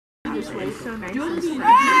this way. So nice. Yo,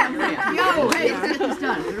 hey, let's get this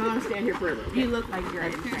done. We don't want to stand here forever. You look like you're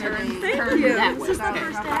in Turn that way.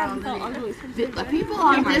 The people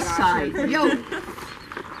on this side, yo,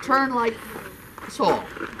 turn like Saul.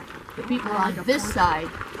 The people on this side,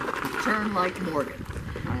 turn like Morgan.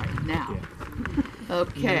 All right, now.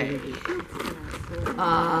 Okay.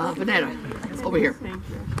 Vanetta, over here.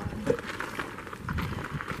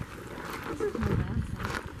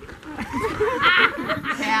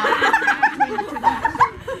 Cal.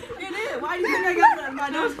 Why do you think I got my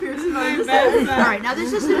nose pierced? All right, now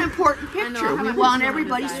this is an important picture. We want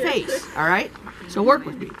everybody's face. All right, so work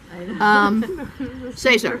with me.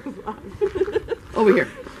 Cesar, over here.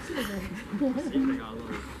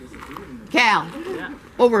 Cal,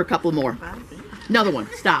 over a couple more. Another one.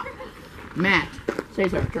 Stop. Matt,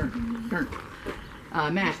 Cesar, turn.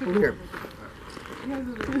 Matt, over here.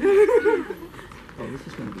 Oh, this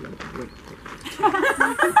is going to be great.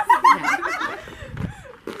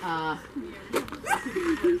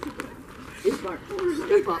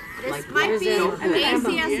 Step up. This might be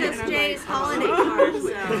ACSSJ's holiday card, so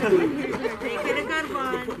make it a good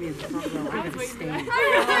one.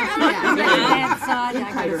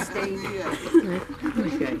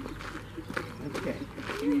 Okay.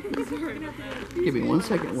 Give me 1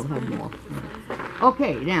 second, we'll have more.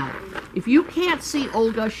 Okay, now, if you can't see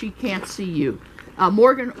Olga, she can't see you.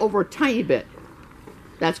 Morgan, over a tiny bit.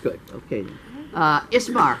 That's good. Okay.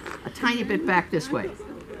 Ismar, a tiny bit back this way.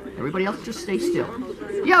 Everybody else just stay still.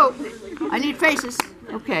 Yo, I need faces.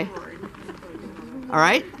 Okay. All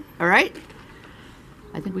right.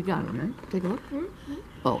 I think we got it, right? Take a look.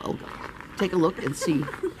 Oh, Olga. Take a look and see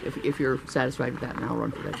if you're satisfied with that, and I'll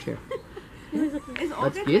run for that chair.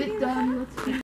 Let's get it done.